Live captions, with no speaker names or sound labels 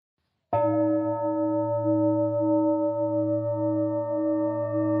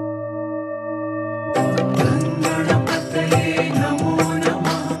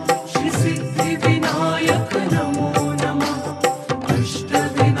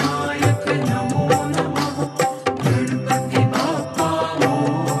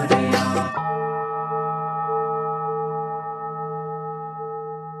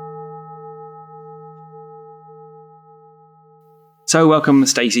So welcome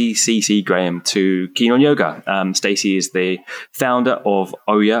Stacey CC Graham to Keen on Yoga. Stacey is the founder of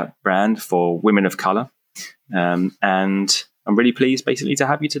Oya brand for women of color. And I'm really pleased basically to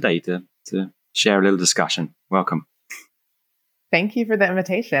have you today to share a little discussion. Welcome. Thank you for the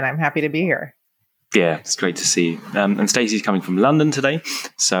invitation. I'm happy to be here. Yeah, it's great to see you. And Stacey's coming from London today.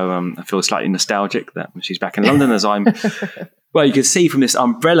 So I feel slightly nostalgic that she's back in London as I'm... Well, you can see from this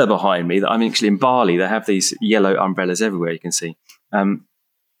umbrella behind me that I'm actually in Bali. They have these yellow umbrellas everywhere, you can see. I'm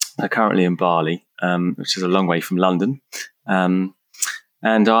currently in Bali, which is a long way from London. And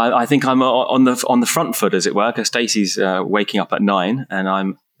I think I'm on the front foot, as it were, because Stacey's waking up at 9 and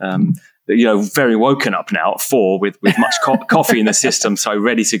I'm very woken up now at 4 with much coffee in the system, so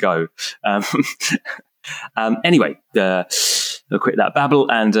ready to go. Anyway, I'll quit that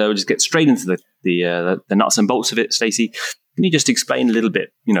babble and we'll just get straight into the nuts and bolts of it. Stacey, can you just explain a little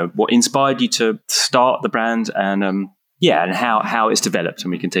bit, what inspired you to start the brand and and how it's developed,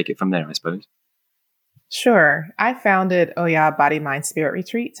 and we can take it from there, I suppose. Sure. I founded Oya Body, Mind, Spirit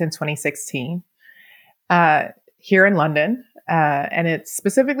Retreats in 2016 here in London. And it's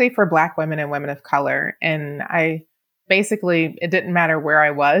specifically for Black women and women of color. And it didn't matter where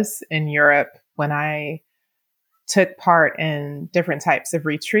I was in Europe when I took part in different types of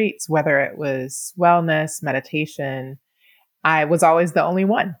retreats, whether it was wellness, meditation, I was always the only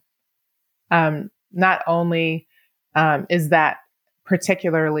one. Not only is that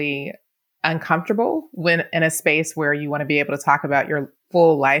particularly uncomfortable when in a space where you want to be able to talk about your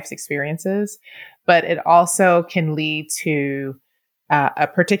full life's experiences, but it also can lead to a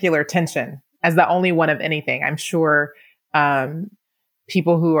particular tension as the only one of anything. I'm sure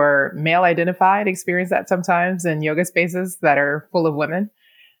people who are male identified experience that sometimes in yoga spaces that are full of women.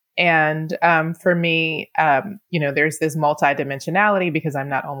 And for me, there's this multidimensionality because I'm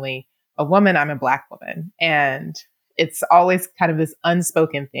not only a woman, I'm a Black woman. And it's always kind of this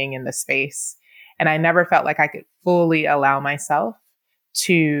unspoken thing in the space. And I never felt like I could fully allow myself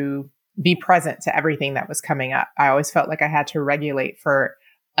to be present to everything that was coming up. I always felt like I had to regulate for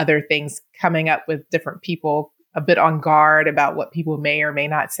other things coming up with different people, a bit on guard about what people may or may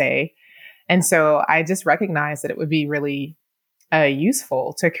not say. And so I just recognized that it would be really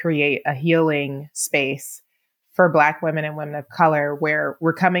useful to create a healing space for Black women and women of color where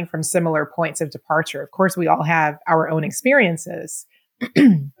we're coming from similar points of departure. Of course, we all have our own experiences,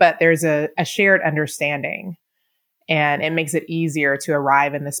 but there's a shared understanding, and it makes it easier to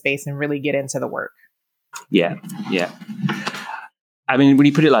arrive in the space and really get into the work. Yeah. I mean, when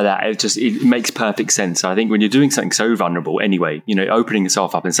you put it like that, it makes perfect sense. I think when you're doing something so vulnerable anyway, opening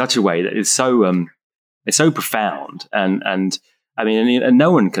yourself up in such a way that it's so profound and I mean, and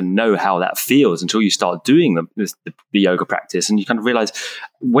no one can know how that feels until you start doing the yoga practice, and you kind of realize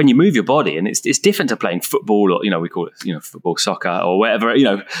when you move your body, and it's different to playing football or we call it football, soccer, or whatever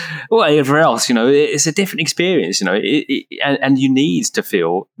whatever else. It's a different experience. And you need to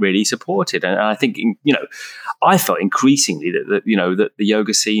feel really supported. And I think I felt increasingly that the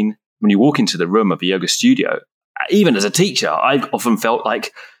yoga scene, when you walk into the room of a yoga studio, even as a teacher, I often felt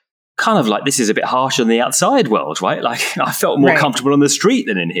like, kind of like, this is a bit harsher than the outside world, right? Like I felt more comfortable on the street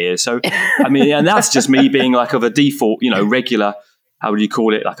than in here. So, I mean, and that's just me being like of a default, regular, how would you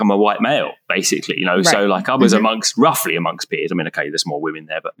call it? Like I'm a white male, basically, so like I was roughly amongst peers. I mean, okay, there's more women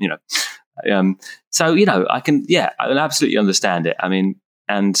there, but, so, I can absolutely understand it. I mean,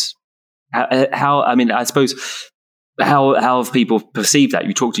 and I suppose how have people perceived that?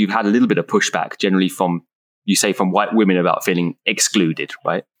 You've had a little bit of pushback generally from white women about feeling excluded,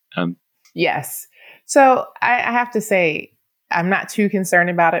 right? Yes. So I have to say, I'm not too concerned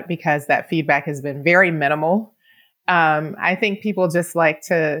about it because that feedback has been very minimal. I think people just like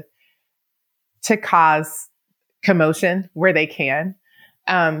to cause commotion where they can.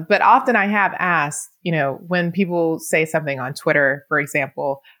 But often I have asked, when people say something on Twitter, for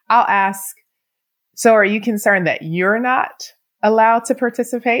example, I'll ask, so are you concerned that you're not allowed to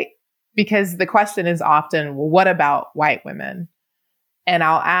participate? Because the question is often, well, what about white women? And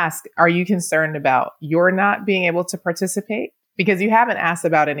I'll ask, are you concerned about your not being able to participate? Because you haven't asked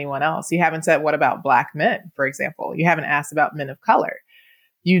about anyone else. You haven't said, what about Black men, for example? You haven't asked about men of color.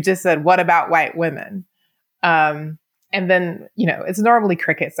 You just said, what about white women? And then, it's normally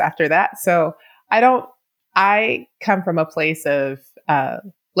crickets after that. So I come from a place of,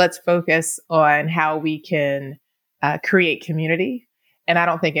 let's focus on how we can create community. And I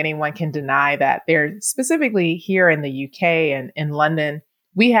don't think anyone can deny that. There, specifically here in the UK and in London,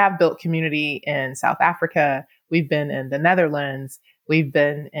 we have built community in South Africa. We've been in the Netherlands. We've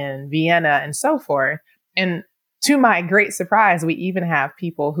been in Vienna and so forth. And to my great surprise, we even have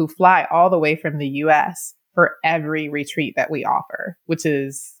people who fly all the way from the US for every retreat that we offer, which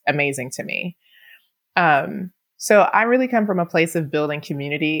is amazing to me. So I really come from a place of building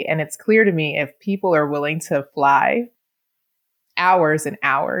community, and it's clear to me if people are willing to fly hours and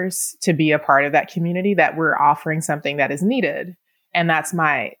hours to be a part of that community, that we're offering something that is needed. And that's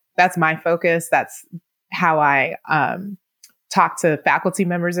my focus. That's how I talk to faculty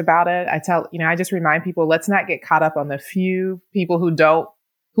members about it. I just remind people, let's not get caught up on the few people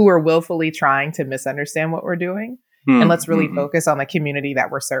who are willfully trying to misunderstand what we're doing. And let's really focus on the community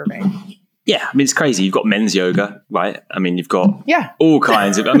that we're serving. Yeah, I mean, it's crazy. You've got men's yoga, right? I mean, you've got all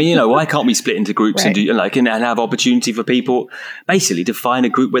kinds of, why can't we split into groups and do and have opportunity for people basically to find a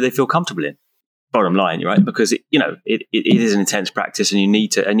group where they feel comfortable in? Bottom line, right? Because it is an intense practice, and you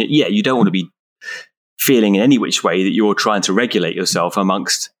need to, you don't want to be feeling in any which way that you're trying to regulate yourself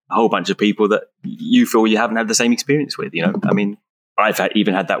amongst a whole bunch of people that you feel you haven't had the same experience with. I mean, I've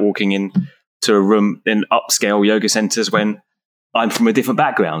even had that walking in to a room in upscale yoga centers when I'm from a different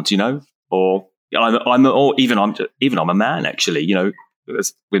background, or I'm a man actually,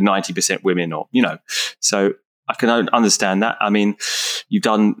 with 90% women, or so I can understand that. I mean, you've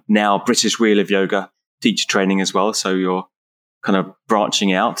done now British Wheel of Yoga teacher training as well, so you're kind of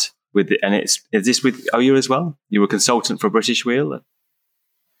branching out with it. And is this with OU as well? You were a consultant for British Wheel.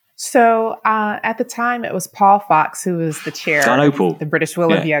 So at the time, it was Paul Fox who was the chair of the British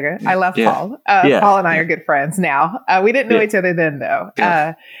Wheel of Yoga. I love Paul. Paul and I are good friends now. We didn't know each other then, though.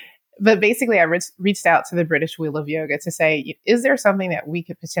 But basically, I reached out to the British Wheel of Yoga to say, is there something that we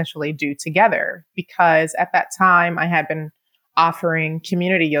could potentially do together? Because at that time, I had been offering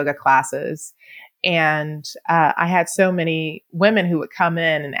community yoga classes. And I had so many women who would come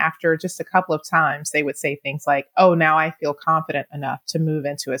in, and after just a couple of times, they would say things like, oh, now I feel confident enough to move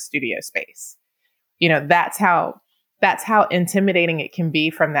into a studio space. That's how intimidating it can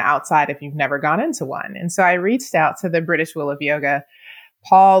be from the outside if you've never gone into one. And so I reached out to the British Wheel of Yoga.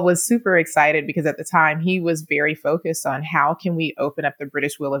 Paul was super excited because at the time he was very focused on how can we open up the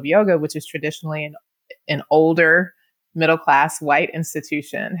British Wheel of Yoga, which is traditionally an older middle-class white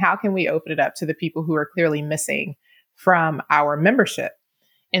institution. How can we open it up to the people who are clearly missing from our membership?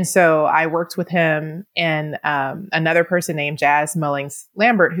 And so I worked with him and another person named Jazz Mullings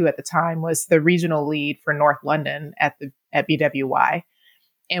Lambert, who at the time was the regional lead for North London at BWY.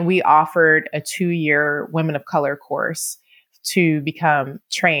 And we offered a 2-year Women of Color course to become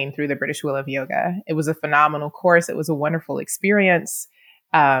trained through the British Wheel of Yoga. It was a phenomenal course. It was a wonderful experience.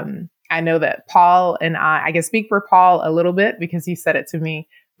 I know that Paul and I can speak for Paul a little bit because he said it to me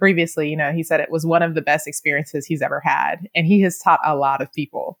previously. He said it was one of the best experiences he's ever had. And he has taught a lot of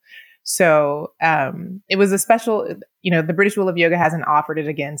people. So it was a special, the British Wheel of Yoga hasn't offered it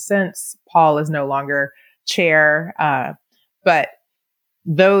again since. Paul is no longer chair. But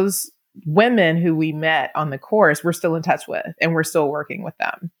those women who we met on the course, we're still in touch with, and we're still working with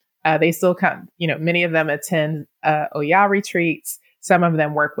them. They still come, many of them attend Oya retreats. Some of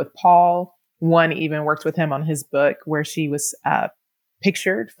them work with Paul. One even worked with him on his book where she was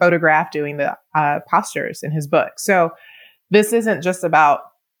photographed doing the postures in his book. So this isn't just about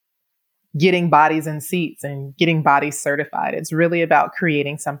getting bodies in seats and getting bodies certified. It's really about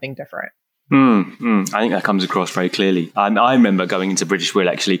creating something different. I think that comes across very clearly. I remember going into British Wheel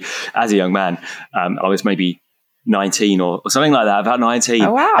actually as a young man. I was maybe 19 or something like that, about 19.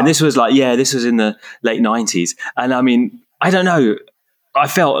 Oh, wow. And this was this was in the late 90s. And I mean, I don't know. I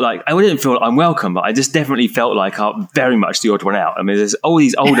felt like I didn't feel unwelcome, but I just definitely felt like I'm very much the odd one out. I mean, there's all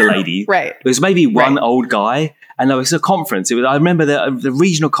these older ladies. Right. There was maybe one old guy, and there was a conference. I remember the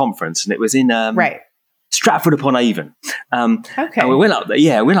regional conference, and it was in Stratford upon Avon. Okay. And we went up there.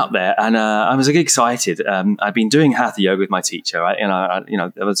 Yeah, we went up there, and I was excited. I'd been doing hatha yoga with my teacher, right?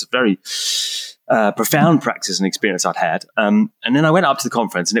 And there was a very profound practice and experience I'd had. And then I went up to the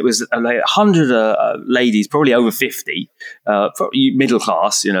conference, and it was 100 ladies, probably over 50, middle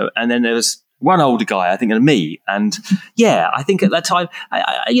class, and then there was one older guy, I think, and me. And I think at that time,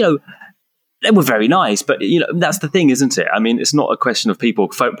 they were very nice, but that's the thing, isn't it? I mean, it's not a question of people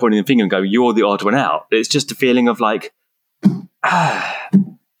pointing the finger and going, "You're the odd one out." It's just a feeling of like,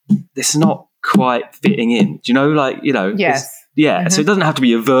 this is not quite fitting in. Do you know? Yes. Yeah. Mm-hmm. So it doesn't have to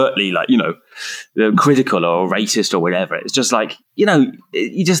be overtly critical or racist or whatever. It's just like you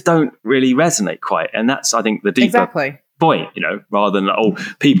just don't really resonate quite, and that's I think the deeper point. Rather than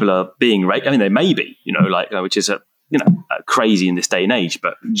people are being raped. I mean, they may be. Which is crazy in this day and age,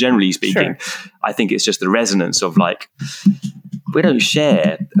 but generally speaking, I think it's just the resonance of we don't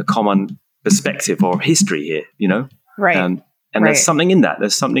share a common perspective or history here, right? And there's something in that.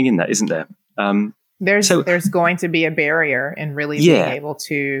 There's something in that, isn't there? There's going to be a barrier in really being able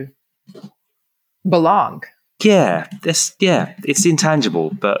to belong. Yeah, it's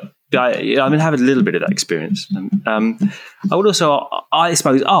intangible, but I mean, have a little bit of that experience. I would also, I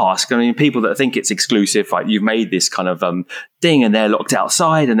suppose, ask. I mean, people that think it's exclusive, like you've made this kind of thing, and they're locked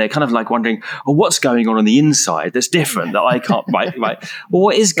outside, and they're kind of like wondering, oh, what's going on the inside that's different that I can't. Right. Well,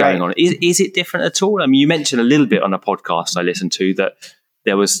 what is going on? Is it different at all? I mean, you mentioned a little bit on a podcast I listened to that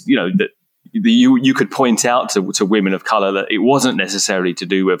there was, that you could point out to women of color that it wasn't necessarily to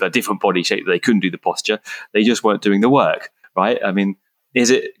do with a different body shape, that they couldn't do the posture, they just weren't doing the work, right? I mean, is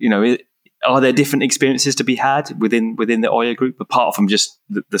it, are there different experiences to be had within the Oya group apart from just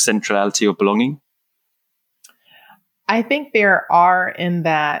the centrality of belonging? I think there are, in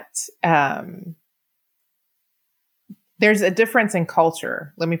that there's a difference in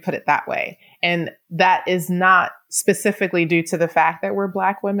culture. Let me put it that way. And that is not specifically due to the fact that we're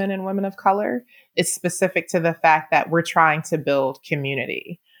Black women and women of color. It's specific to the fact that we're trying to build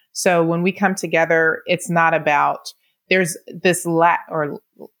community. So when we come together, it's not about, there's this I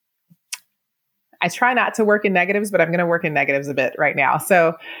try not to work in negatives, but I'm going to work in negatives a bit right now.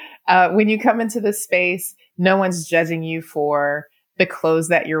 So when you come into this space, no one's judging you for the clothes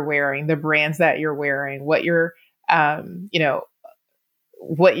that you're wearing, the brands that you're wearing, what you're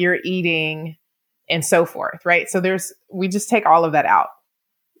what you're eating, and so forth, right? So we just take all of that out.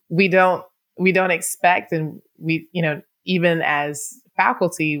 We don't expect, and we, even as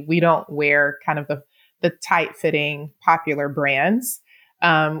faculty, we don't wear kind of the tight fitting popular brands.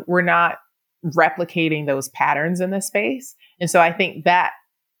 We're not replicating those patterns in the space. And so I think that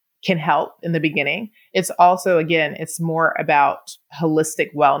can help in the beginning. It's also, again, it's more about holistic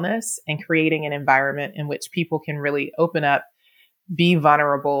wellness and creating an environment in which people can really open up, be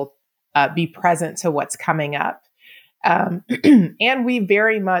vulnerable, be present to what's coming up. And we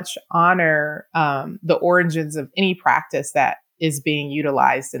very much honor the origins of any practice that is being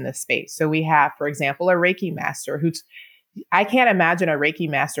utilized in this space. So we have, for example, a Reiki master I can't imagine a Reiki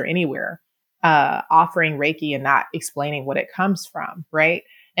master anywhere offering Reiki and not explaining what it comes from, right?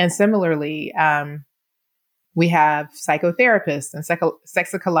 And similarly, we have psychotherapists and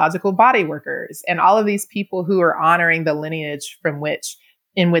sexological body workers, and all of these people who are honoring the lineage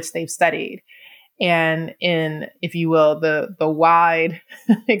in which they've studied. And in, if you will, the wide,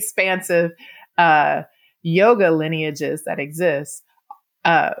 expansive yoga lineages that exist,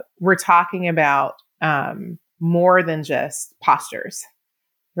 we're talking about more than just postures,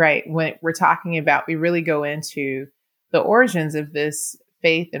 right? When we're talking about, we really go into the origins of this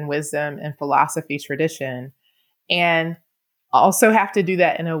faith and wisdom and philosophy tradition, and also have to do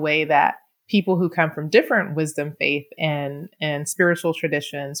that in a way that people who come from different wisdom, faith, and spiritual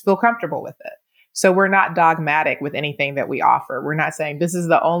traditions feel comfortable with it. So we're not dogmatic with anything that we offer. We're not saying this is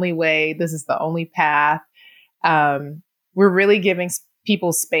the only way, this is the only path. We're really giving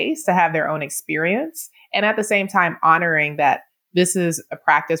people space to have their own experience, and at the same time honoring that this is a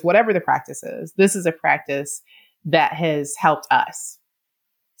practice, whatever the practice is, this is a practice that has helped us.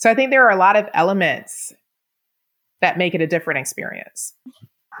 So I think there are a lot of elements that make it a different experience.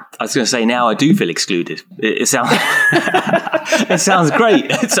 I was going to say, now I do feel excluded. It sounds it sounds great.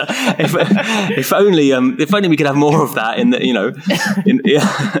 If only we could have more of that in the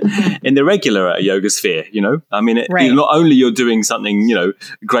in the regular yoga sphere. I mean, right. Not only you're doing something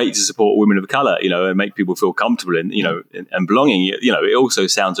great to support women of color, and make people feel comfortable and belonging. It also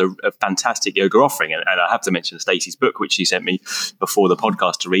sounds a fantastic yoga offering. And I have to mention Stacey's book, which she sent me before the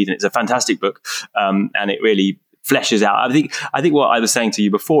podcast to read, and it's a fantastic book, and it really fleshes out. I think what I was saying to you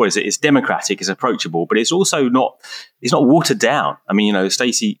before is it's democratic, it's approachable, but it's also not watered down. I mean,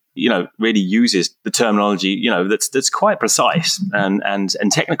 Stacey, really uses the terminology, that's quite precise and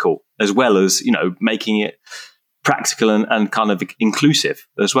technical, as well as, making it practical and kind of inclusive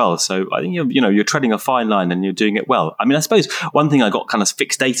as well. So I think you're treading a fine line and you're doing it well. I mean, I suppose one thing I got kind of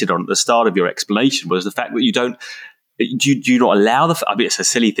fixated on at the start of your explanation was the fact that you don't. Do you not allow I mean, it's a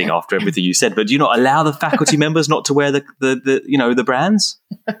silly thing after everything you said, but do you not allow the faculty members not to wear the brands?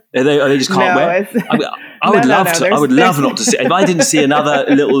 They just can't wear? I would love to. I would love not to see. If I didn't see another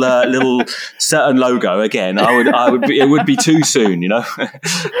little certain logo again, it would be too soon,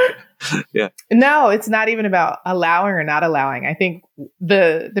 Yeah. No, it's not even about allowing or not allowing. I think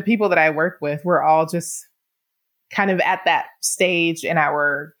the people that I work with, we're all just kind of at that stage in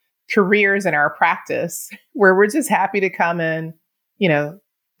our careers and our practice where we're just happy to come in,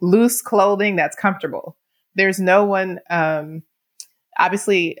 loose clothing that's comfortable. There's no one,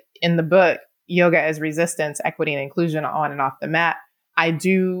 obviously in the book, Yoga as Resistance, Equity and Inclusion on and off the mat, I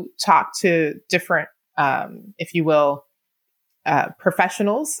do talk to different, if you will,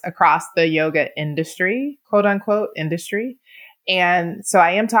 professionals across the yoga industry, quote unquote industry. And so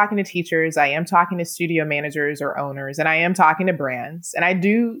I am talking to teachers, I am talking to studio managers or owners, and I am talking to brands. And I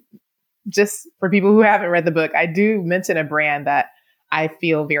do, just for people who haven't read the book, I do mention a brand that I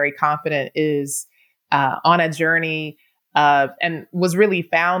feel very confident is on a journey and was really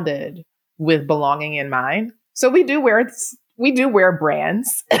founded with belonging in mind. So we do wear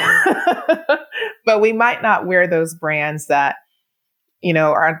brands, but we might not wear those brands that, you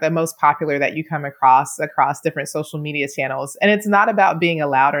know, are the most popular that you come across different social media channels. And it's not about being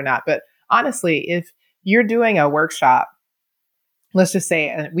allowed or not. But honestly, if you're doing a workshop, let's just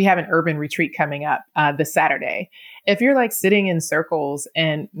say we have an urban retreat coming up this Saturday. If you're like sitting in circles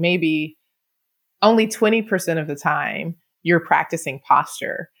and maybe only 20% of the time you're practicing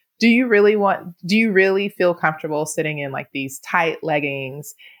posture, do you really feel comfortable sitting in like these tight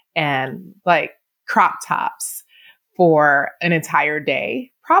leggings and like crop tops for an entire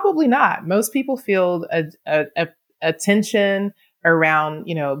day? Probably not. Most people feel a tension around,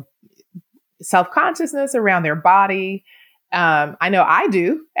 you know, self-consciousness around their body. I know I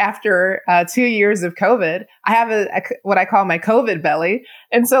do. After 2 years of COVID, I have what I call my COVID belly.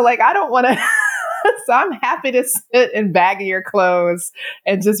 And so like, I don't want to, so I'm happy to sit in baggier clothes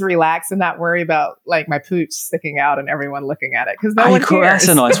and just relax and not worry about like my pooch sticking out and everyone looking at it. Because no one cares. That's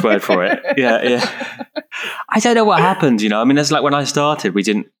a nice word for it. Yeah. I don't know what happened, you know. I mean, it's like when I started, we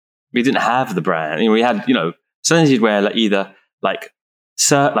didn't have the brand. You know, we had, you know, sometimes you'd wear like either like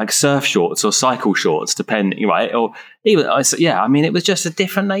surf shorts or cycle shorts, depending, right? Or even, I mean, it was just a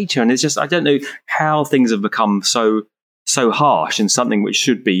different nature. And it's just, I don't know how things have become so harsh in something which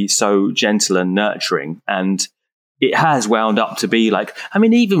should be so gentle and nurturing. And it has wound up to be like, I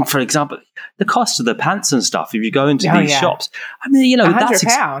mean, even for example, the cost of the pants and stuff, if you go into these shops, I mean, you know, that's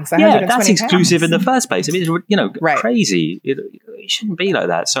exclusive in the first place. I mean, it's, you know, crazy. It shouldn't be like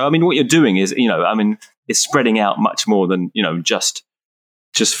that. So, I mean, what you're doing is, you know, I mean, it's spreading out much more than, you know, just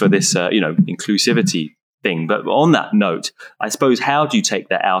for this, you know, inclusivity thing. But on that note, I suppose, how do you take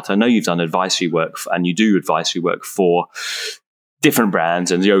that out? I know you've done advisory work and you do advisory work for different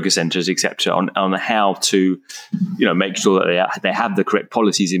brands and yoga centers, etc., on how to, you know, make sure that they have the correct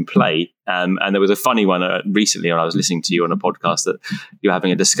policies in play. And there was a funny one recently when I was listening to you on a podcast that you're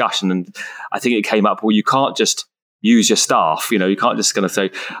having a discussion, and I think it came up, well, you can't just use your staff. You know, you can't just kind of say,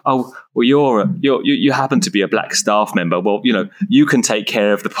 oh, well, you happen to be a black staff member. Well, you know, you can take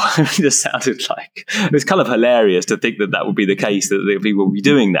care of the. It just sounded like it was kind of hilarious to think that would be the case, that people would be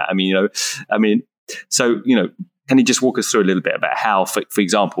doing that. I mean, you know, so, you know, can you just walk us through a little bit about how, for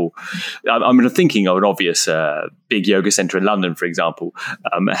example, I'm thinking of an obvious big yoga center in London, for example,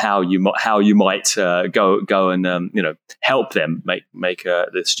 how you might go and you know, help them make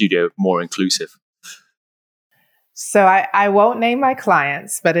the studio more inclusive. So I won't name my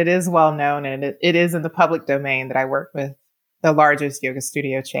clients, but it is well known, and it is in the public domain that I work with the largest yoga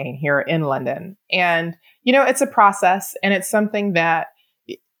studio chain here in London. And, you know, it's a process, and it's something that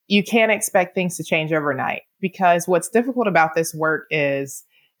you can't expect things to change overnight, because what's difficult about this work is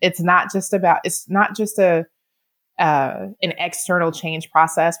it's not just an external change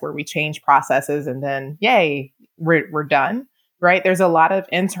process where we change processes and then, yay, we're done, right? There's a lot of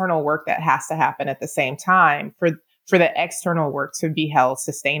internal work that has to happen at the same time for the external work to be held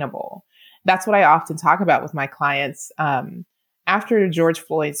sustainable. That's what I often talk about with my clients. After George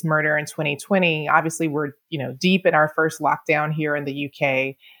Floyd's murder in 2020, obviously we're, you know, deep in our first lockdown here in the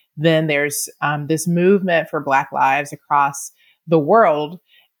UK. Then there's this movement for Black lives across the world.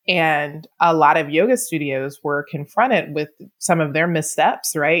 And a lot of yoga studios were confronted with some of their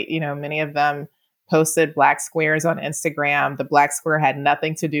missteps, right? You know, many of them posted Black squares on Instagram. The Black square had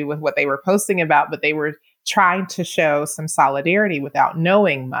nothing to do with what they were posting about, but they were trying to show some solidarity without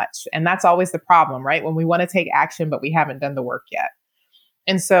knowing much. And that's always the problem, right? When we want to take action, but we haven't done the work yet.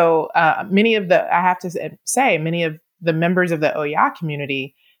 And so many of the members of the Oya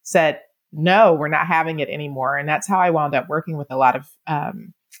community said, no, we're not having it anymore. And that's how I wound up working with a lot of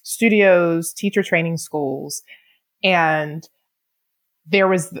studios, teacher training schools. And there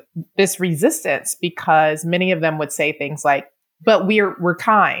was this resistance because many of them would say things like, but we're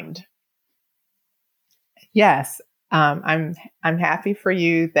kind. Yes, I'm happy for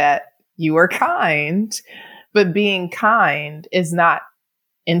you that you are kind, but being kind is not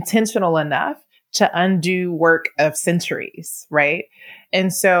intentional enough to undo work of centuries, right?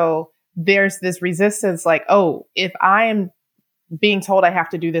 And so there's this resistance like, oh, if I am being told I have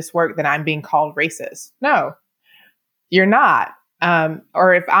to do this work, then I'm being called racist. No, you're not.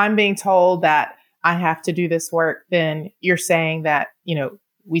 Or if I'm being told that I have to do this work, then you're saying that, you know,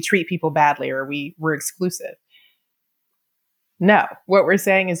 we treat people badly or we're exclusive. No, what we're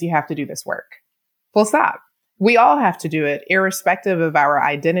saying is you have to do this work. Full stop. we all have to do it, irrespective of our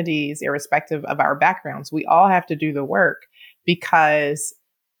identities, irrespective of our backgrounds. We all have to do the work because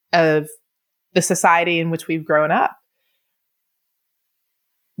of the society in which we've grown up.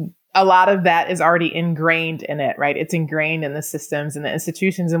 A lot of that is already ingrained in it, right? It's ingrained in the systems and the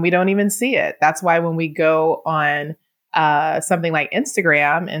institutions, and we don't even see it. That's why when we go on something like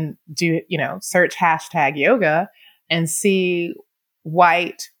Instagram and do, search hashtag yoga and see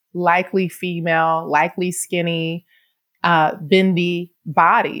white, likely female, likely skinny, bendy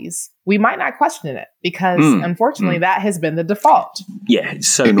bodies, we might not question it because unfortunately that has been the default. Yeah, it's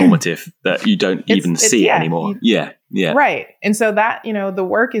so normative that you don't even see it anymore. Yeah. Right. And so that, the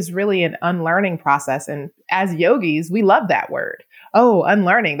work is really an unlearning process. And as yogis, we love that word. Oh,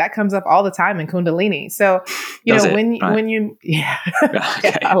 unlearning. That comes up all the time in Kundalini. So, when you,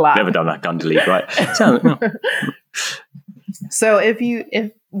 okay. a lot. Never done that Kundalini, right? So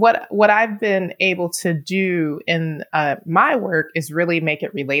if what I've been able to do in my work is really make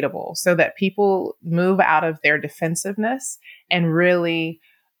it relatable so that people move out of their defensiveness and really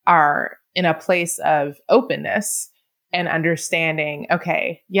are in a place of openness and understanding,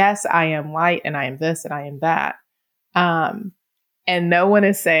 okay, yes, I am white and I am this and I am that. And no one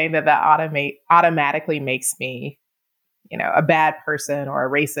is saying that automatically makes me, a bad person or a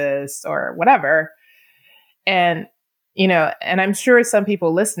racist or whatever. And I'm sure some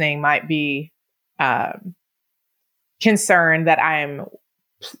people listening might be concerned that I'm,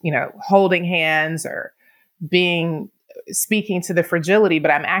 holding hands or speaking to the fragility,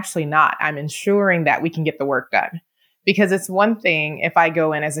 but I'm actually not. I'm ensuring that we can get the work done. Because it's one thing if I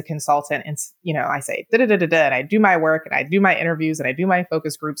go in as a consultant and, I say, and I do my work and I do my interviews and I do my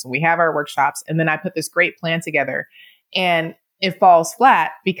focus groups and we have our workshops. And then I put this great plan together and it falls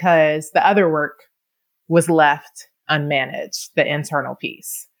flat because the other work was left unmanaged, the internal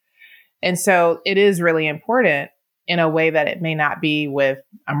piece. And so it is really important in a way that it may not be with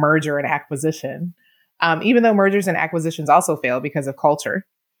a merger and acquisition, even though mergers and acquisitions also fail because of culture.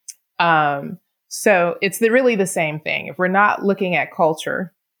 So it's really the same thing. If we're not looking at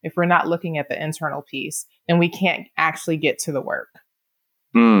culture, if we're not looking at the internal piece, then we can't actually get to the work.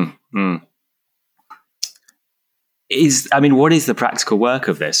 What is the practical work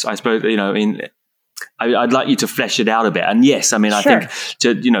of this? I suppose, I'd like you to flesh it out a bit. And yes, I Sure.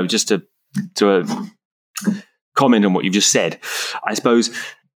 think, just to comment on what you've just said, I suppose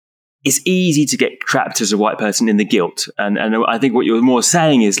it's easy to get trapped as a white person in the guilt. And I think what you're more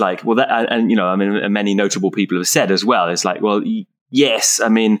saying is like, well, that, and many notable people have said as well, it's like, well, yes,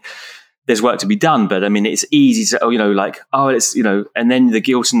 there's work to be done, but it's easy to, and then the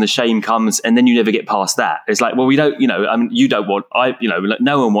guilt and the shame comes and then you never get past that. It's like, well, we don't, you don't want,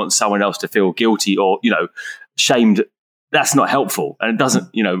 no one wants someone else to feel guilty or, shamed. That's not helpful. And it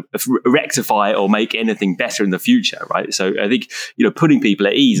doesn't, rectify or make anything better in the future. Right. So I think, putting people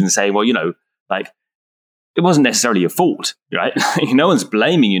at ease and saying, well, it wasn't necessarily your fault, right? No one's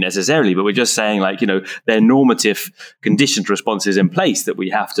blaming you necessarily, but we're just saying there are normative conditioned responses in place that we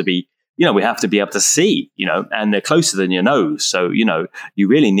have to be, we have to be able to see, and they're closer than your nose. So, you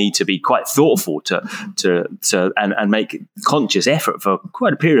really need to be quite thoughtful and make conscious effort for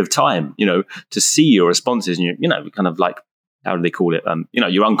quite a period of time, to see your responses and kind of like, how do they call it?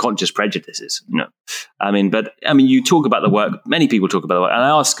 Your unconscious prejudices, you talk about the work. Many people talk about the work. And I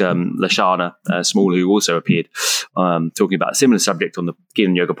asked Lashana Small, who also appeared, talking about a similar subject on the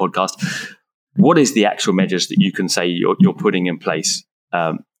Geelan Yoga podcast. What is the actual measures that you can say you're putting in place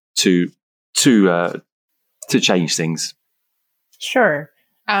to change things? Sure.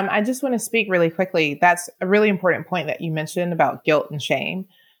 I just want to speak really quickly. That's a really important point that you mentioned about guilt and shame.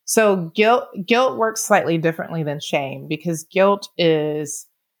 So guilt works slightly differently than shame because guilt is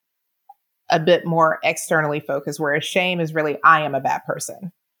a bit more externally focused, whereas shame is really, I am a bad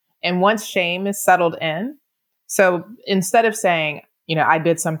person. And once shame is settled in, so instead of saying, I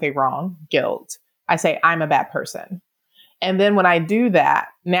did something wrong, guilt, I say, I'm a bad person. And then when I do that,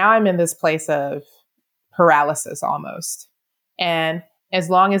 now I'm in this place of paralysis almost. And as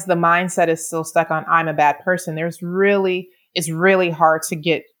long as the mindset is still stuck on I'm a bad person, it's really hard to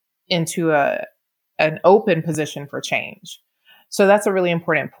get into an open position for change. So that's a really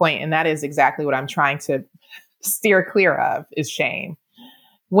important point. And that is exactly what I'm trying to steer clear of is shame.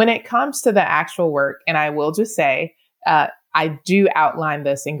 When it comes to the actual work, and I will just say, I do outline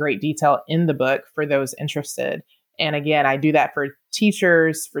this in great detail in the book for those interested. And again, I do that for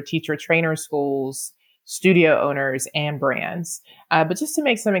teachers, for teacher trainer schools, studio owners, and brands. But just to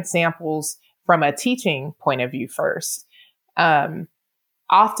make some examples from a teaching point of view first,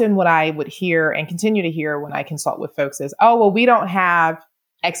 often what I would hear and continue to hear when I consult with folks is, oh, well, we don't have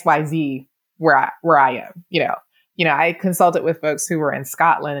XYZ where I am. I consulted with folks who were in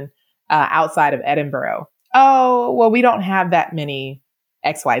Scotland, outside of Edinburgh. Oh, well, we don't have that many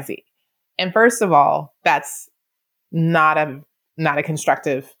XYZ. And first of all, that's not a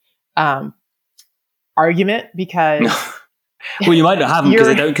constructive argument, because well, you might not have them because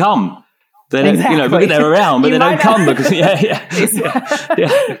they don't come. They don't, exactly. Because they're around, but they don't come because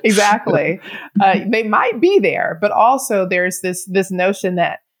exactly. They might be there, but also there's this notion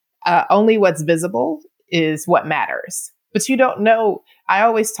that only what's visible is what matters. But you don't know. I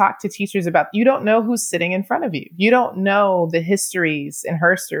always talk to teachers about, you don't know who's sitting in front of you. You don't know the histories and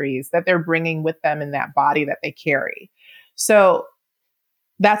herstories that they're bringing with them in that body that they carry. So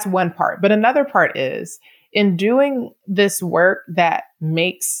that's one part. But another part is, in doing this work that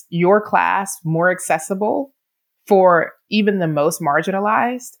makes your class more accessible for even the most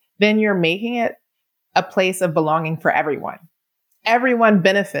marginalized, then you're making it a place of belonging for everyone. Everyone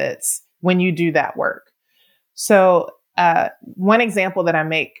benefits when you do that work. So one example that I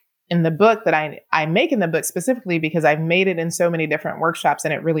make in the book, that I make in the book specifically because I've made it in so many different workshops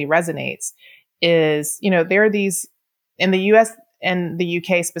and it really resonates, is, there are these in the US and the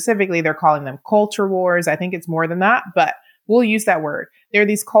UK specifically, they're calling them culture wars. I think it's more than that, but we'll use that word. There are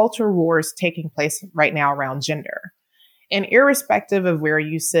these culture wars taking place right now around gender. And irrespective of where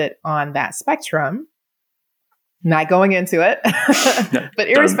you sit on that spectrum, not going into it, but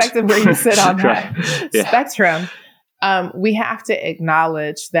irrespective of where you sit on that spectrum, we have to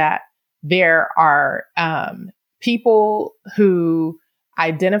acknowledge that there are people who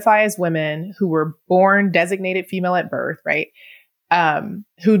identify as women, who were born designated female at birth, right?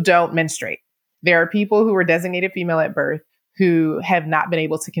 Who don't menstruate. There are people who are designated female at birth who have not been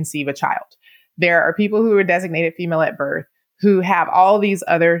able to conceive a child. There are people who are designated female at birth who have all these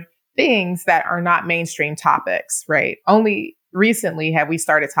other things that are not mainstream topics, right? Only recently have we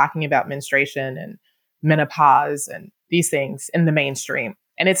started talking about menstruation and menopause and these things in the mainstream.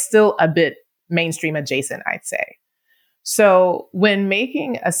 And it's still a bit mainstream adjacent, I'd say. So when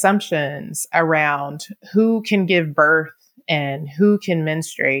making assumptions around who can give birth and who can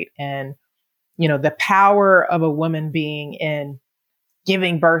menstruate, and, the power of a woman being in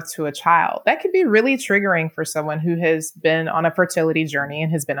giving birth to a child, that could be really triggering for someone who has been on a fertility journey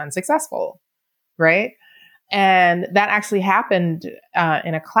and has been unsuccessful, right? And that actually happened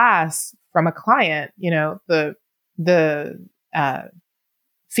in a class from a client. The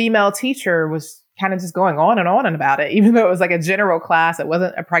female teacher was kind of just going on and about it, even though it was like a general class. It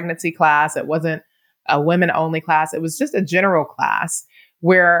wasn't a pregnancy class. It wasn't a women only class. It was just a general class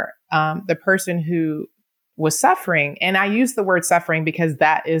where the person who was suffering, and I use the word suffering because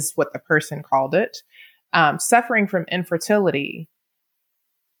that is what the person called it, suffering from infertility,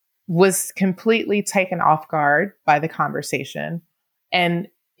 was completely taken off guard by the conversation. And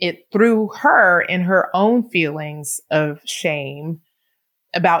it threw her in her own feelings of shame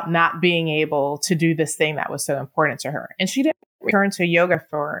about not being able to do this thing that was so important to her. And she didn't return to yoga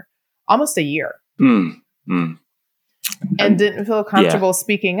for almost a year. And didn't feel comfortable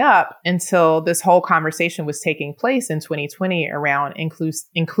speaking up until this whole conversation was taking place in 2020 around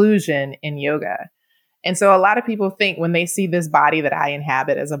inclusion in yoga. And so a lot of people think when they see this body that I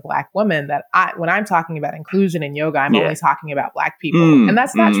inhabit as a Black woman, that when I'm talking about inclusion in yoga, I'm only talking about Black people. And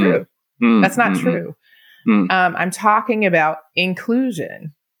that's not true. That's not true. I'm talking about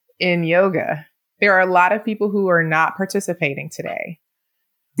inclusion in yoga. There are a lot of people who are not participating today.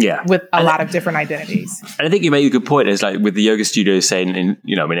 With a lot of different identities. And I think you made a good point. Is like with the yoga studios saying in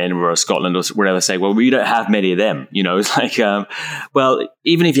Edinburgh or Scotland or wherever, say, well, we don't have many of them. It's like, well,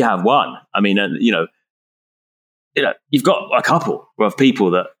 even if you have one, I mean, you've got a couple of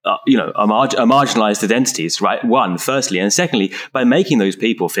people that are marginalized identities, right? One, firstly, and secondly, by making those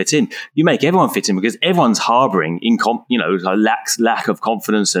people fit in, you make everyone fit in because everyone's harboring lack of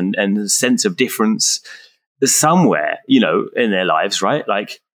confidence and sense of difference somewhere, in their lives, right?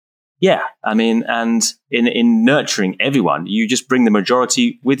 Like, I mean, and in nurturing everyone, you just bring the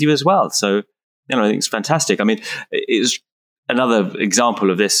majority with you as well. So, I think it's fantastic. I mean, it's another example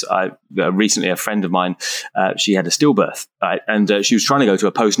of this. Recently, a friend of mine, she had a stillbirth, right? And she was trying to go to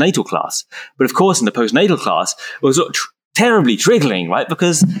a postnatal class. But of course, in the postnatal class, it was terribly triggering, right?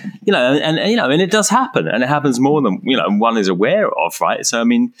 Because, and it does happen, and it happens more than, one is aware of, right? So, I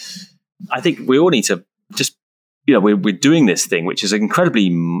mean, I think we all need to just, we're doing this thing, which is an incredibly,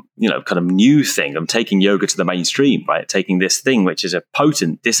 kind of new thing. I'm taking yoga to the mainstream, right? Taking this thing, which is a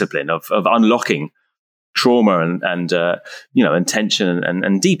potent discipline of unlocking trauma and tension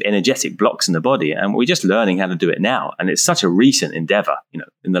and deep energetic blocks in the body. And we're just learning how to do it now. And it's such a recent endeavor,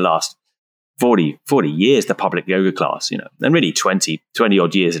 in the last 40 years, the public yoga class, and really 20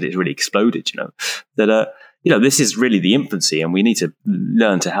 odd years that it's really exploded, that, this is really the infancy, and we need to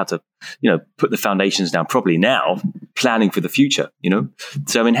learn how to, put the foundations down properly now, planning for the future,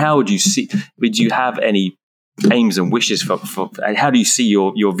 So, I mean, how would you have any aims and wishes for how do you see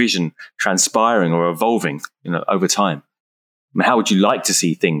your vision transpiring or evolving, over time? I mean, how would you like to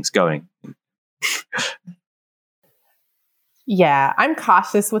see things going? Yeah, I'm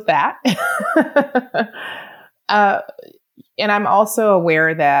cautious with that. And I'm also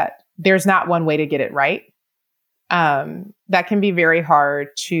aware that there's not one way to get it right. That can be very hard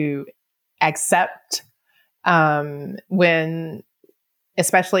to accept when,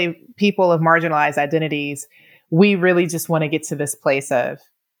 especially people of marginalized identities, we really just want to get to this place of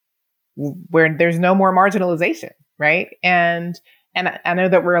where there's no more marginalization, right? And I know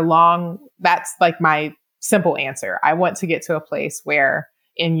that that's like my simple answer. I want to get to a place where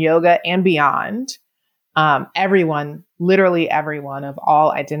in yoga and beyond, everyone, literally everyone of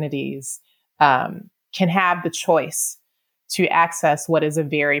all identities, can have the choice to access what is a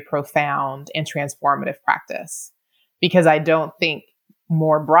very profound and transformative practice. Because I don't think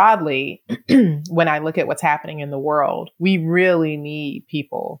more broadly, when I look at what's happening in the world, we really need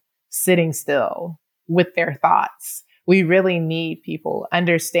people sitting still with their thoughts. We really need people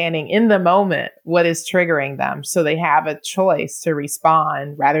understanding in the moment what is triggering them so they have a choice to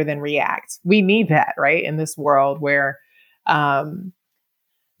respond rather than react. We need that, right? In this world where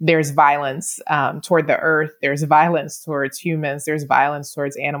there's violence toward the earth, there's violence towards humans, there's violence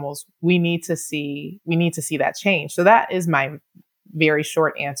towards animals. We need to see that change. So that is my very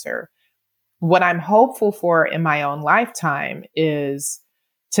short answer. What I'm hopeful for in my own lifetime is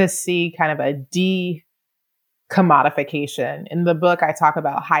to see kind of a commodification. In the book, I talk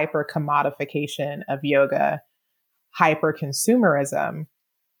about hyper commodification of yoga, hyper consumerism.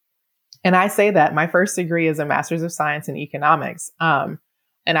 And I say that my first degree is a master's of science in economics. And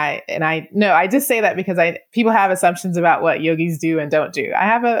I just say that because people have assumptions about what yogis do and don't do. I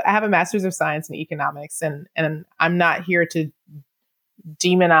have a master's of science in economics, and I'm not here to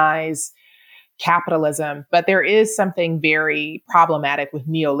demonize capitalism, but there is something very problematic with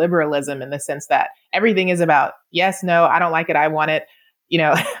neoliberalism in the sense that everything is about yes, no, I don't like it, I want it,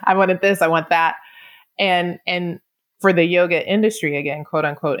 I wanted this, I want that. And for the yoga industry, again, quote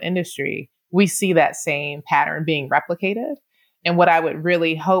unquote industry, we see that same pattern being replicated. And what I would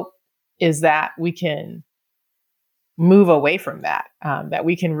really hope is that we can move away from that, that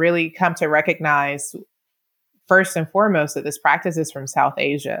we can really come to recognize first and foremost that this practice is from South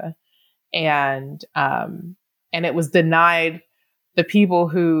Asia. And it was denied the people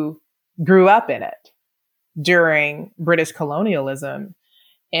who grew up in it during British colonialism.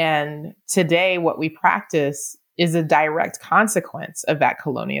 And today, what we practice is a direct consequence of that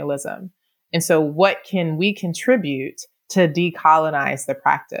colonialism. And so what can we contribute to decolonize the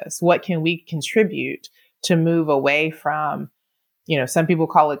practice? What can we contribute to move away from, some people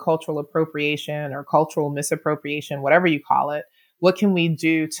call it cultural appropriation or cultural misappropriation, whatever you call it. What can we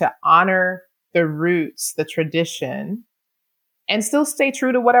do to honor the roots, the tradition, and still stay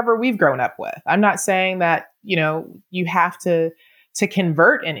true to whatever we've grown up with? I'm not saying that, you have to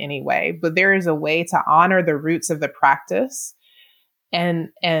convert in any way, but there is a way to honor the roots of the practice and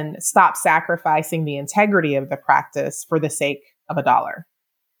stop sacrificing the integrity of the practice for the sake of a dollar.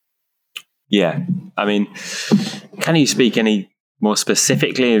 Yeah. I mean, can you speak any more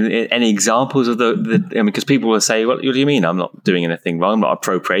specifically, any examples of because people will say, well, what do you mean? I'm not doing anything wrong. I'm not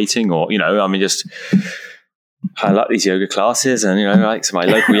appropriating just, I like these yoga classes and, like my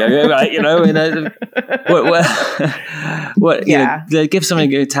local yoga, right? Give some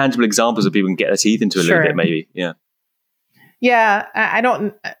tangible examples that people can get their teeth into a little bit, maybe. Yeah. Yeah. I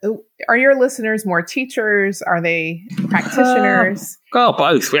don't, are your listeners more teachers? Are they practitioners?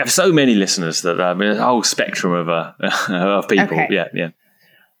 Both. We have so many listeners that a whole spectrum of people. Okay. Yeah.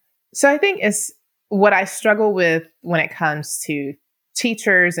 So I think it's what I struggle with when it comes to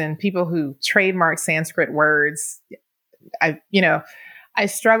teachers and people who trademark Sanskrit words. I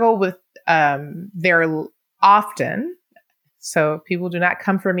struggle with they're often, so people do not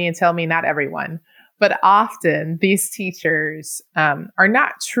come for me and tell me not everyone, but often these teachers are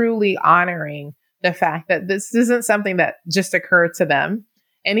not truly honoring the fact that this isn't something that just occurred to them.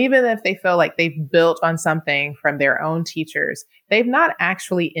 And even if they feel like they've built on something from their own teachers, they've not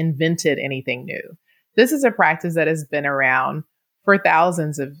actually invented anything new. This is a practice that has been around for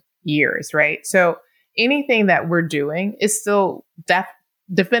thousands of years, right? So anything that we're doing is still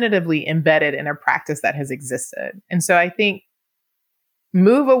definitively embedded in a practice that has existed. And so I think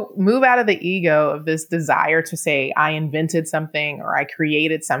move out of the ego of this desire to say, I invented something or I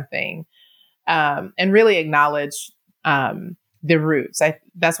created something. and really acknowledge the roots.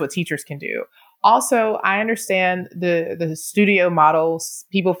 That's what teachers can do. Also, I understand the studio models.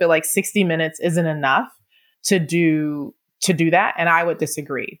 People feel like 60 minutes isn't enough to do that, and I would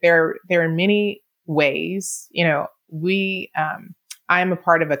disagree. There are many ways. I am a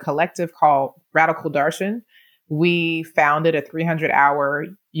part of a collective called Radical Darshan. We founded a 300-hour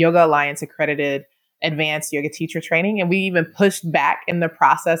Yoga Alliance accredited advanced yoga teacher training. And we even pushed back in the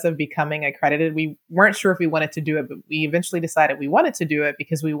process of becoming accredited. We weren't sure if we wanted to do it, but we eventually decided we wanted to do it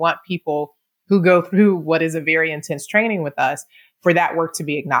because we want people who go through what is a very intense training with us for that work to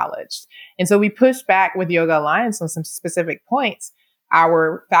be acknowledged. And so we pushed back with Yoga Alliance on some specific points.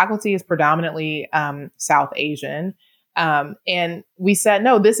 Our faculty is predominantly South Asian. And we said,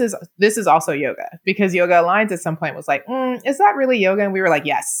 no, this is also yoga, because Yoga Alliance at some point was like, is that really yoga? And we were like,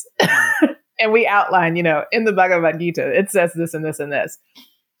 yes. And we outlined, in the Bhagavad Gita, it says this and this and this.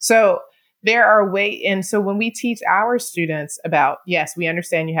 So there are ways. And so when we teach our students about, yes, we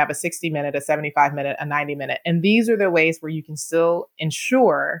understand you have a 60-minute, a 75-minute, a 90-minute, and these are the ways where you can still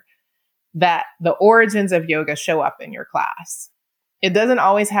ensure that the origins of yoga show up in your class. It doesn't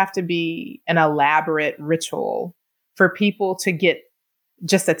always have to be an elaborate ritual for people to get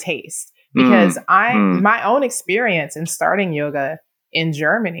just a taste. Because my own experience in starting yoga in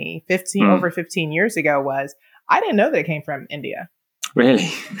Germany over 15 years ago was, I didn't know that it came from India. Really?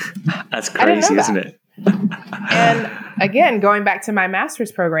 That's crazy, isn't it? And again, going back to my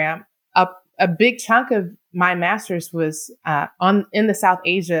master's program, a big chunk of my master's was in the South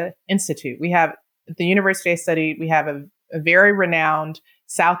Asia Institute. We have at the university I studied, we have a very renowned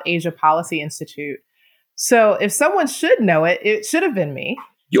South Asia Policy Institute. So if someone should know it, it should have been me.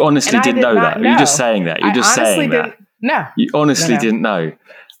 You honestly didn't know that? Or you're just saying that? You're just saying that? No. You honestly didn't know?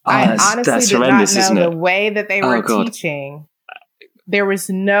 I honestly did not know the way that they were teaching. There was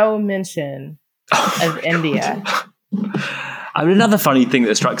no mention of India. I mean, another funny thing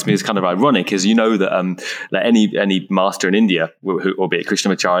that strikes me as kind of ironic is, that any master in India, or be it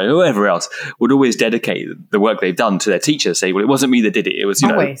Krishnamacharya or whoever else, would always dedicate the work they've done to their teacher. Say, well, it wasn't me that did it. It was,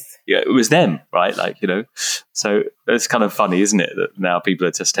 it was them, right? So it's kind of funny, isn't it? That now people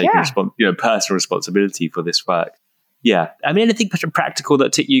are just taking personal responsibility for this work. Yeah. I mean, anything practical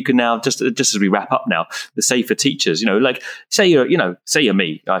that you can now, just as we wrap up now, the say for teachers, say you're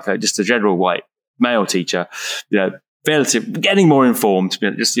me, like just a general white male teacher, getting more informed,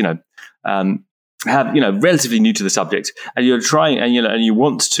 relatively new to the subject, and you're trying, and you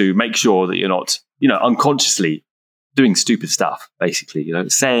want to make sure that you're not, unconsciously doing stupid stuff, basically,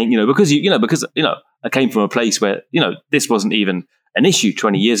 saying, because I came from a place where, this wasn't even an issue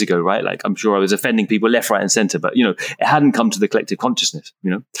 20 years ago, right? Like, I'm sure I was offending people left, right, and center, but, it hadn't come to the collective consciousness,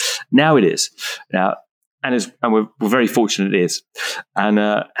 Now it is. Now, and we're very fortunate it is.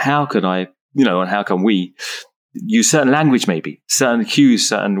 And how can I, and how can we use certain language, maybe certain cues,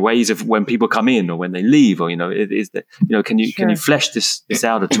 certain ways of when people come in or when they leave, or, can you flesh this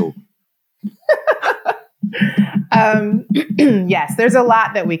out at all? Yes, there's a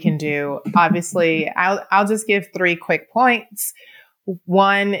lot that we can do. Obviously, I'll just give 3 quick points.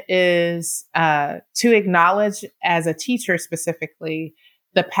 One is to acknowledge, as a teacher specifically,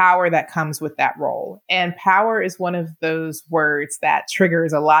 the power that comes with that role. And power is one of those words that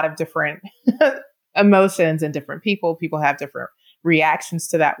triggers a lot of different emotions in different people. People have different reactions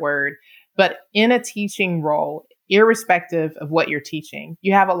to that word. But in a teaching role, irrespective of what you're teaching,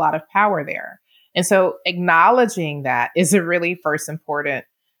 you have a lot of power there. And so acknowledging that is a really first important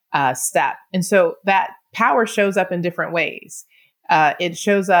step. And so that power shows up in different ways. It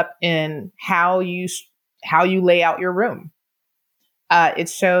shows up in how you lay out your room. It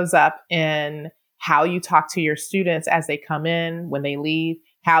shows up in how you talk to your students as they come in, when they leave,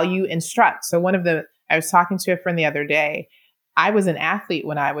 how you instruct. So I was talking to a friend the other day. I was an athlete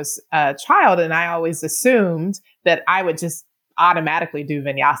when I was a child, and I always assumed that I would just automatically do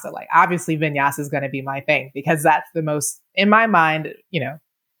vinyasa. Like, obviously vinyasa is going to be my thing, because that's the most, in my mind,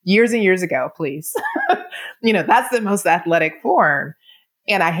 years and years ago, please, that's the most athletic form.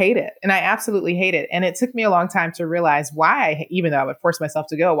 And I hate it. And I absolutely hate it. And it took me a long time to realize why, even though I would force myself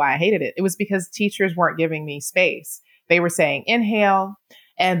to go, why I hated it. It was because teachers weren't giving me space. They were saying, inhale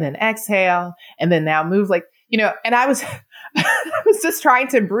and then exhale, and then now move, and I was, I was just trying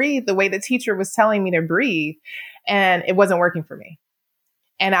to breathe the way the teacher was telling me to breathe, and it wasn't working for me.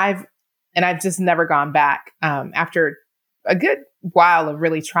 And I've just never gone back. After a good while of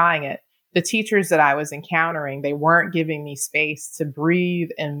really trying it, the teachers that I was encountering, they weren't giving me space to breathe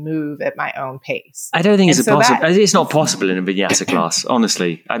and move at my own pace. I don't think it's possible. It's not possible in a vinyasa class,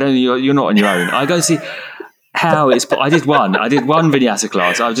 honestly. I don't. You're not on your own. I go see. how it's. I did one vinyasa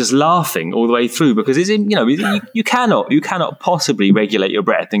class. I was just laughing all the way through because it's you cannot possibly regulate your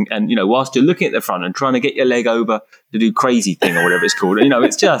breath and whilst you're looking at the front and trying to get your leg over to do crazy thing or whatever it's called.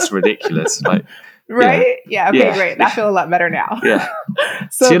 It's just ridiculous. Like, right? Yeah. Okay. Great. I feel a lot better now. Yeah.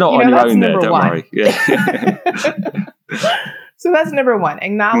 So you're not on your own there. Don't worry. Yeah. So that's number one.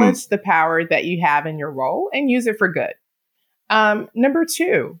 Acknowledge the power that you have in your role and use it for good. Number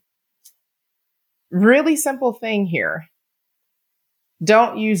two, really simple thing here.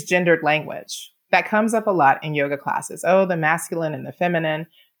 Don't use gendered language. That comes up a lot in yoga classes. Oh, the masculine and the feminine.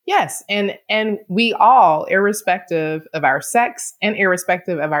 Yes. And we all, irrespective of our sex and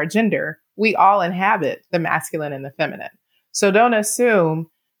irrespective of our gender, we all inhabit the masculine and the feminine. So don't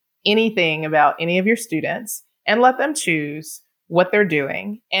assume anything about any of your students and let them choose what they're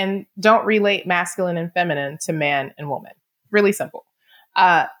doing. And don't relate masculine and feminine to man and woman. Really simple.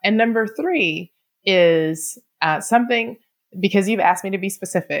 And number three is something, because you've asked me to be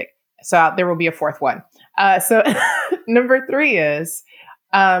specific. So there will be a fourth one. So number three is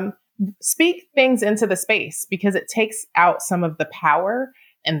speak things into the space, because it takes out some of the power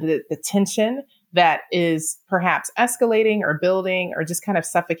and the tension that is perhaps escalating or building or just kind of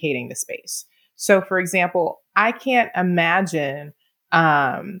suffocating the space. So for example, I can't imagine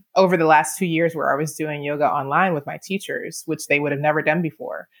over the last 2 years where I was doing yoga online with my teachers, which they would have never done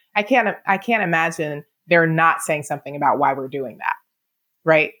before. I can't imagine they're not saying something about why we're doing that,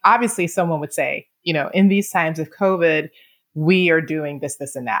 right? Obviously, someone would say, in these times of COVID, we are doing this,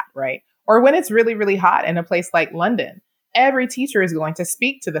 this, and that, right? Or when it's really, really hot in a place like London, every teacher is going to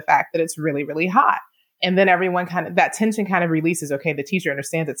speak to the fact that it's really, really hot. And then everyone that tension kind of releases. Okay, the teacher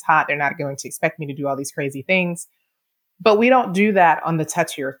understands it's hot. They're not going to expect me to do all these crazy things. But we don't do that on the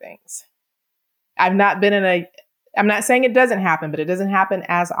touchier things. I'm not saying it doesn't happen, but it doesn't happen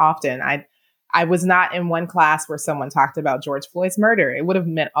as often. I was not in one class where someone talked about George Floyd's murder. It would have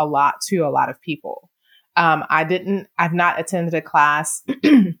meant a lot to a lot of people. I've not attended a class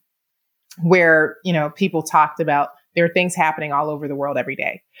where, people talked about there are things happening all over the world every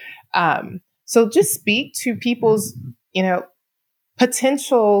day. So just speak to people's,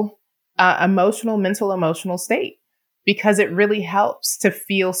 potential mental, emotional state, because it really helps to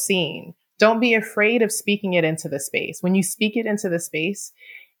feel seen. Don't be afraid of speaking it into the space. When you speak it into the space,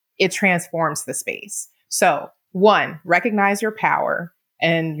 it transforms the space. So 1, recognize your power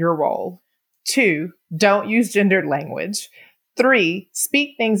and your role. 2, don't use gendered language. 3,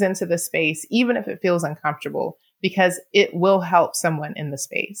 speak things into the space, even if it feels uncomfortable, because it will help someone in the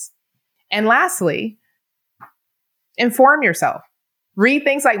space. And lastly, inform yourself. Read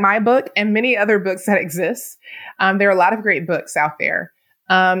things like my book and many other books that exist. There are a lot of great books out there.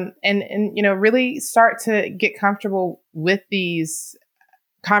 And really start to get comfortable with these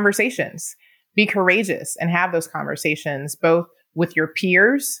conversations. Be courageous and have those conversations, both with your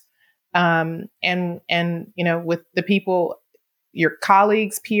peers and with the people, your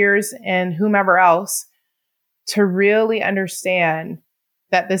colleagues, peers, and whomever else, to really understand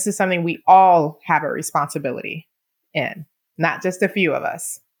that this is something we all have a responsibility in, not just a few of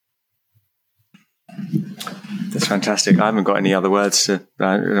us. That's fantastic. I haven't got any other words to.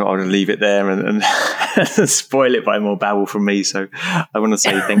 I'll leave it there and spoil it by more babble from me. So I want to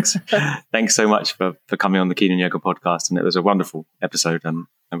say thanks so much for coming on the Keen on Yoga podcast, and it was a wonderful episode. And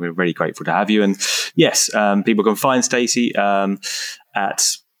we're really grateful to have you. And yes, people can find Stacey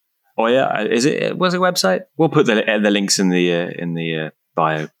at Oya. Was it website? We'll put the links in the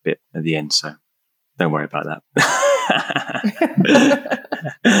bio bit at the end. So don't worry about that.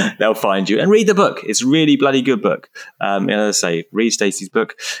 They'll find you and read the book. It's a really bloody good book. As I say, read Stacey's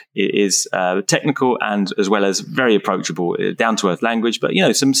book. It is technical and as well as very approachable, down to earth language, but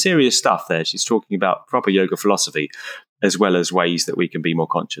some serious stuff there. She's talking about proper yoga philosophy as well as ways that we can be more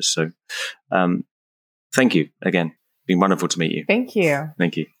conscious. So thank you again. It's been wonderful to meet you. Thank you.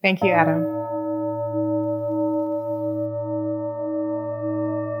 Thank you. Thank you, Adam.